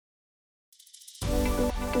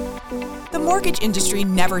The mortgage industry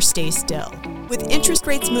never stays still. With interest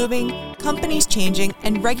rates moving, companies changing,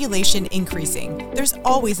 and regulation increasing, there's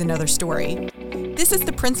always another story. This is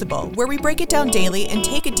The Principal, where we break it down daily and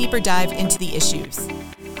take a deeper dive into the issues.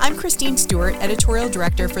 I'm Christine Stewart, Editorial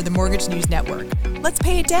Director for the Mortgage News Network. Let's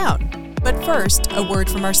pay it down. But first, a word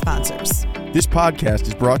from our sponsors. This podcast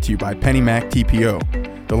is brought to you by PennyMac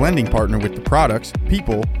TPO, the lending partner with the products,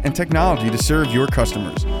 people, and technology to serve your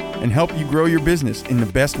customers and help you grow your business in the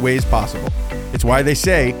best ways possible. It's why they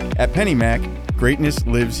say, at PennyMac, greatness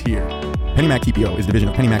lives here. PennyMac TPO is a division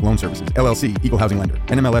of PennyMac Loan Services, LLC, Equal Housing Lender,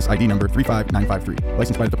 NMLS ID number 35953,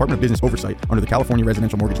 licensed by the Department of Business Oversight under the California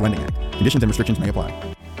Residential Mortgage Lending Act. Conditions and restrictions may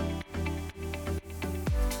apply.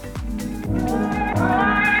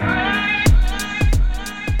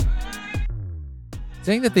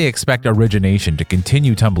 Saying that they expect origination to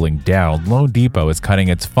continue tumbling down, loanDepot is cutting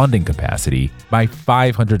its funding capacity by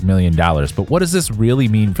 $500 million. But what does this really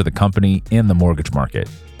mean for the company and the mortgage market?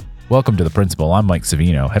 Welcome to The Principal. I'm Mike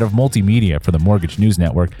Savino, head of multimedia for the Mortgage News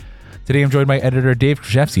Network. Today I'm joined by editor David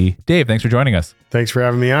Krechevsky. Dave, thanks for joining us. Thanks for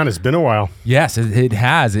having me on. It's been a while. Yes, it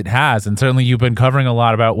has. And certainly you've been covering a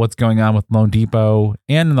lot about what's going on with loanDepot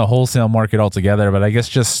and in the wholesale market altogether. But I guess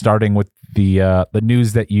just starting with the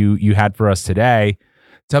news that you had for us today,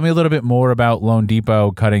 tell me a little bit more about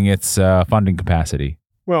loanDepot cutting its funding capacity.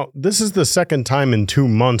 Well, this is the second time in 2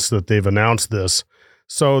 months that they've announced this.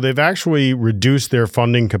 So they've actually reduced their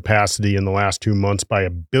funding capacity in the last 2 months by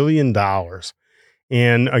 $1 billion.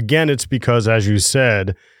 And again, it's because, as you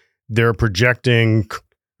said, they're projecting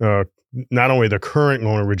not only the current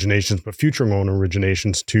loan originations, but future loan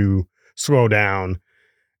originations to slow down.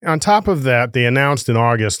 On top of that, they announced in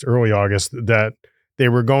early August, that they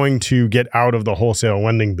were going to get out of the wholesale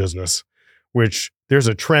lending business, which there's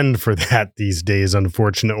a trend for that these days,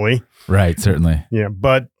 unfortunately. Right, certainly. Yeah,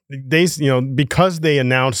 but they, because they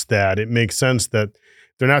announced that, it makes sense that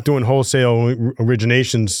they're not doing wholesale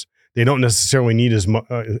originations. They don't necessarily need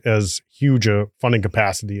as huge a funding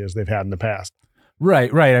capacity as they've had in the past.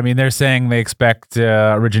 Right. I mean, they're saying they expect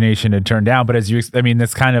origination to turn down, but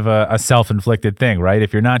that's kind of a self-inflicted thing, right?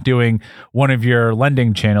 If you're not doing one of your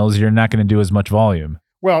lending channels, you're not going to do as much volume.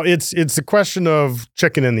 Well, it's a question of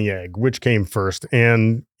chicken and the egg, which came first.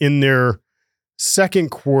 And in their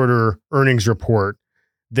second quarter earnings report,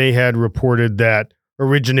 they had reported that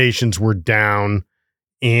originations were down,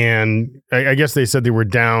 and I guess they said they were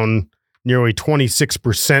down nearly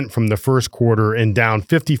 26% from the first quarter and down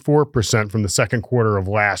 54% from the second quarter of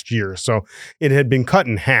last year. So it had been cut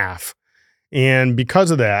in half. And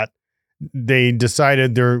because of that, they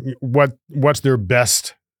decided what's their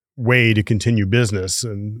best way to continue business,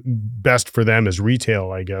 and best for them is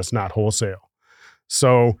retail, I guess, not wholesale.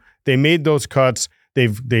 So they made those cuts.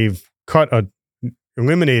 They've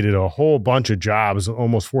eliminated a whole bunch of jobs,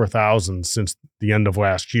 almost 4,000 since the end of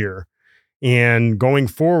last year. And going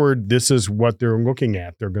forward, this is what they're looking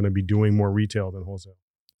at. They're going to be doing more retail than wholesale.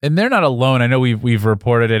 And they're not alone. I know we've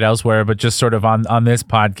reported it elsewhere, but just sort of on this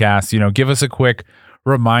podcast, give us a quick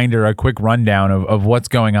reminder, a quick rundown of what's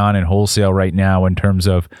going on in wholesale right now in terms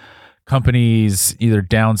of companies either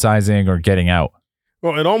downsizing or getting out.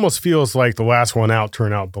 Well, it almost feels like the last one out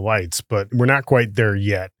turned out the lights, but we're not quite there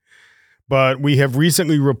yet. But we have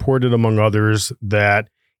recently reported, among others, that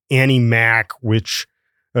Annie Mac, which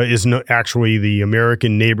is actually the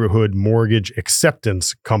American Neighborhood Mortgage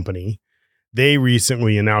Acceptance Company, they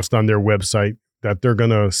recently announced on their website that they're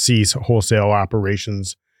going to cease wholesale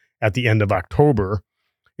operations at the end of October.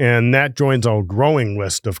 And that joins a growing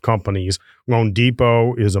list of companies.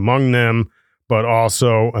 loanDepot is among them, but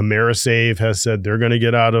also Amerisave has said they're going to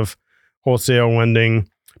get out of wholesale lending.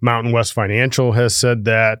 Mountain West Financial has said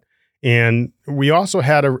that. And we also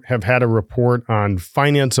have had a report on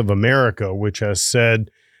Finance of America, which has said,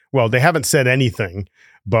 well, they haven't said anything,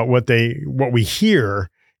 but what we hear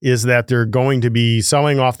is that they're going to be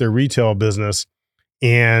selling off their retail business,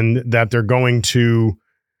 and that they're going to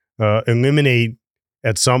eliminate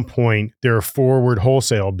at some point their forward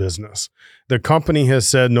wholesale business. The company has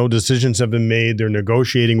said no decisions have been made. They're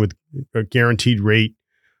negotiating with a guaranteed rate,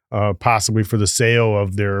 possibly for the sale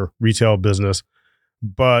of their retail business.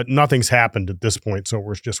 But nothing's happened at this point, so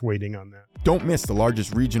we're just waiting on that. Don't miss the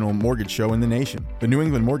largest regional mortgage show in the nation. The New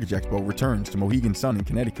England Mortgage Expo returns to Mohegan Sun in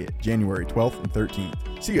Connecticut, January 12th and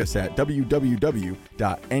 13th. See us at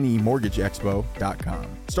www.nemortgageexpo.com.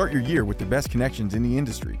 Start your year with the best connections in the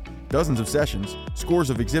industry. Dozens of sessions, scores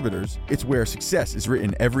of exhibitors. It's where success is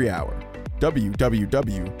written every hour.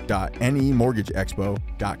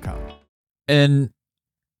 www.nemortgageexpo.com. And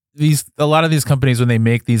a lot of these companies, when they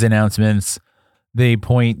make these announcements, they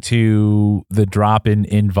point to the drop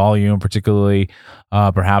in volume, particularly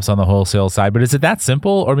perhaps on the wholesale side. But is it that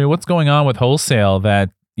simple? Or I mean, what's going on with wholesale that,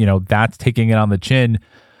 that's taking it on the chin,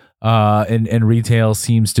 and retail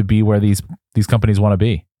seems to be where these companies want to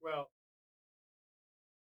be?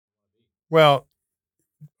 Well,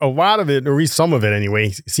 a lot of it, or at least some of it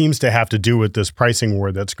anyway, seems to have to do with this pricing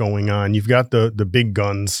war that's going on. You've got the big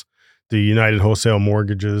guns, the United Wholesale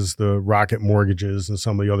Mortgages, the Rocket Mortgages, and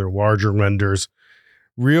some of the other larger lenders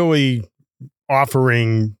really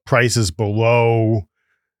offering prices below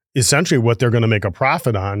essentially what they're going to make a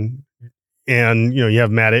profit on. And, you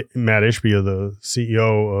have Matt Ishbia, the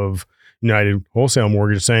CEO of United Wholesale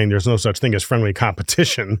Mortgage, saying there's no such thing as friendly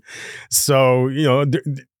competition. So,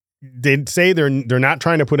 they say they're not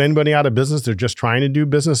trying to put anybody out of business. They're just trying to do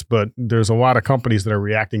business. But there's a lot of companies that are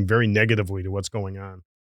reacting very negatively to what's going on.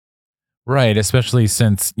 Right, especially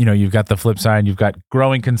since, you've got the flip side, you've got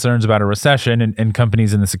growing concerns about a recession, and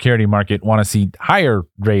companies in the security market want to see higher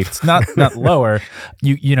rates, not lower.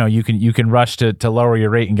 You can rush to lower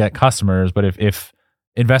your rate and get customers, but if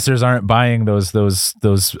investors aren't buying those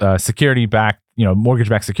security backed, mortgage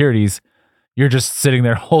backed securities, you're just sitting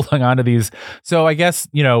there holding on to these. So I guess,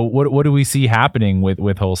 what do we see happening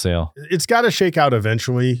with wholesale? It's got to shake out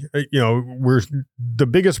eventually. The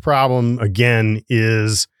biggest problem again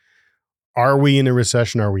is, are we in a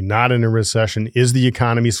recession? Are we not in a recession? Is the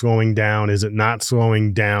economy slowing down? Is it not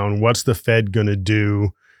slowing down? What's the Fed going to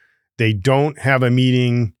do? They don't have a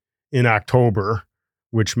meeting in October,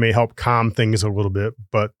 which may help calm things a little bit,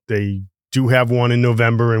 but they do have one in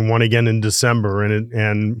November and one again in December.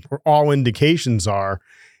 And all indications are,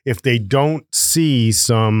 if they don't see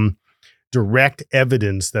some direct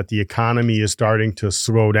evidence that the economy is starting to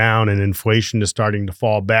slow down and inflation is starting to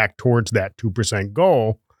fall back towards that 2%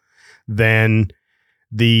 goal, then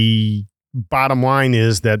the bottom line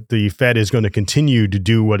is that the Fed is going to continue to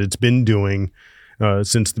do what it's been doing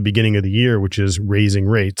since the beginning of the year, which is raising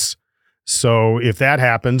rates. So if that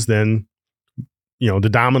happens, then the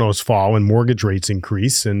dominoes fall and mortgage rates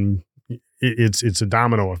increase, and it's a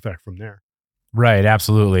domino effect from there. Right,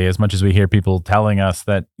 absolutely. As much as we hear people telling us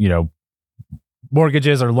that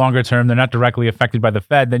mortgages are longer term, they're not directly affected by the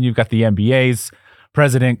Fed. Then you've got the NBA's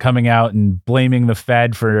president coming out and blaming the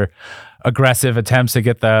Fed for aggressive attempts to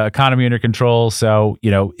get the economy under control. So,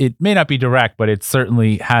 it may not be direct, but it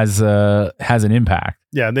certainly has an impact.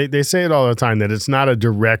 Yeah, they say it all the time that it's not a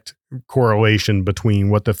direct correlation between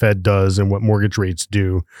what the Fed does and what mortgage rates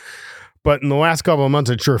do. But in the last couple of months,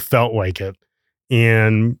 it sure felt like it.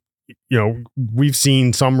 And, we've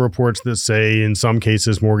seen some reports that say in some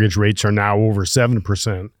cases mortgage rates are now over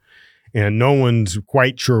 7%, and no one's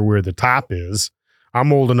quite sure where the top is.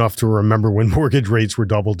 I'm old enough to remember when mortgage rates were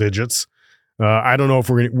double digits. I don't know if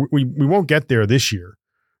we won't get there this year.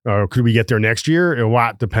 Could we get there next year? A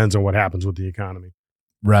lot depends on what happens with the economy.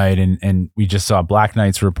 Right. And we just saw Black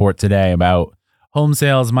Knight's report today about home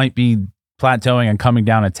sales might be plateauing and coming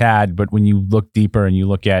down a tad. But when you look deeper and you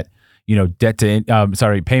look at,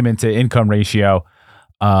 payment to income ratio,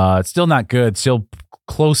 it's still not good. Still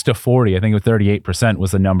close to 40. I think 38%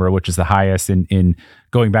 was the number, which is the highest in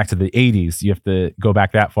going back to the 80s. You have to go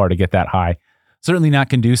back that far to get that high. Certainly not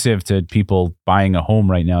conducive to people buying a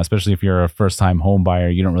home right now, especially if you're a first-time home buyer.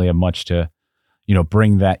 You don't really have much to,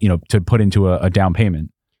 bring that, to put into a down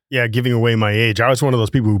payment. Yeah, giving away my age. I was one of those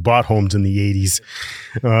people who bought homes in the 80s.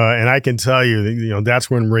 And I can tell you,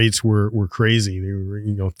 that's when rates were crazy. They were,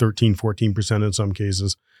 13, 14% in some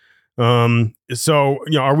cases. So,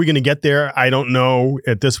 are we going to get there? I don't know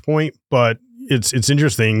at this point, but it's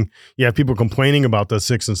interesting. You have people complaining about the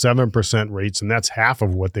 6 and 7% rates, and that's half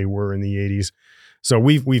of what they were in the 80s. So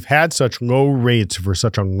we've had such low rates for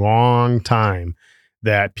such a long time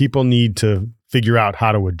that people need to figure out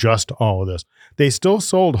how to adjust all of this. They still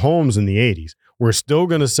sold homes in the 80s. We're still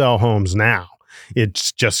going to sell homes now.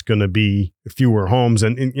 It's just going to be fewer homes.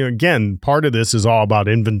 And again, part of this is all about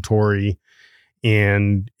inventory.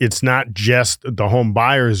 And it's not just the home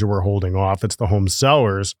buyers who are holding off. It's the home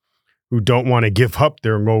sellers who don't want to give up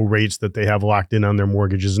their low rates that they have locked in on their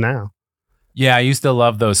mortgages now. Yeah, I used to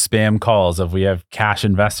love those spam calls of we have cash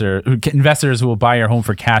investors who will buy your home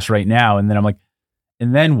for cash right now. And then I'm like,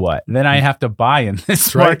 and then what? Then I have to buy in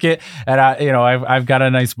this market. And I've got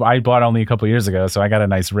I bought only a couple of years ago, so I got a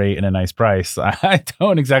nice rate and a nice price. I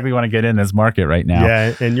don't exactly want to get in this market right now.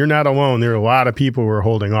 Yeah, and you're not alone. There are a lot of people who are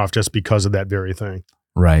holding off just because of that very thing.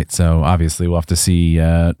 Right. So obviously we'll have to see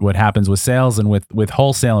what happens with sales and with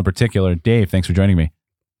wholesale in particular. Dave, thanks for joining me.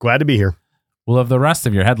 Glad to be here. We'll have the rest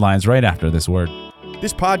of your headlines right after this word.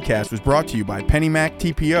 This podcast was brought to you by PennyMac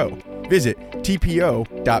TPO. Visit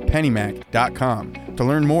tpo.pennymac.com to to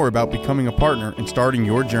learn more about becoming a partner and starting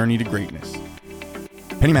your journey to greatness.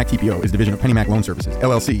 PennyMac TPO is a division of PennyMac Loan Services,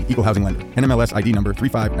 LLC, Equal Housing Lender, NMLS ID number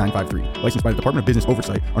 35953, licensed by the Department of Business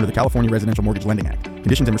Oversight under the California Residential Mortgage Lending Act.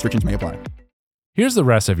 Conditions and restrictions may apply. Here's the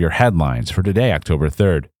rest of your headlines for today, October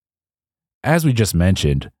 3rd. As we just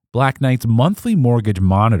mentioned, Black Knight's monthly mortgage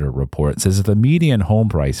monitor report says that the median home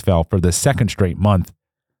price fell for the second straight month.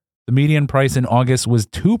 The median price in August was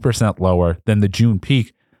 2% lower than the June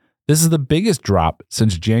peak. This is the biggest drop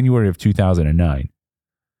since January of 2009.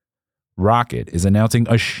 Rocket is announcing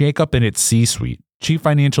a shakeup in its C-suite. Chief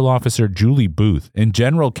Financial Officer Julie Booth and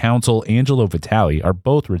General Counsel Angelo Vitale are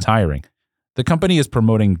both retiring. The company is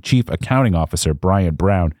promoting Chief Accounting Officer Brian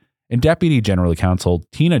Brown and Deputy General Counsel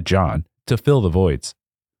Tina John to fill the voids.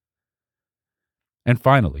 And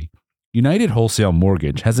finally, United Wholesale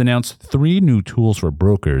Mortgage has announced 3 new tools for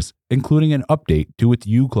brokers, including an update to its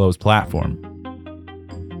UClose platform.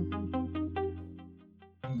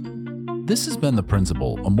 This has been The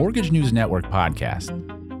Principal, a Mortgage News Network podcast.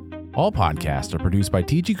 All podcasts are produced by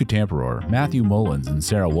T.G. Kutamperor, Matthew Mullins, and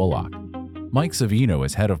Sarah Woloch. Mike Savino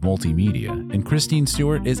is head of multimedia, and Christine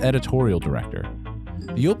Stewart is editorial director.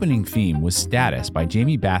 The opening theme was Status by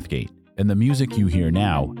Jamie Bathgate, and the music you hear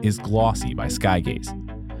now is Glossy by Skygaze.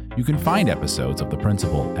 You can find episodes of The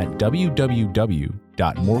Principal at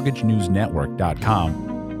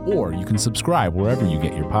www.mortgagenewsnetwork.com, or you can subscribe wherever you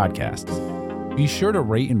get your podcasts. Be sure to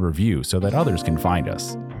rate and review so that others can find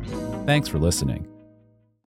us. Thanks for listening.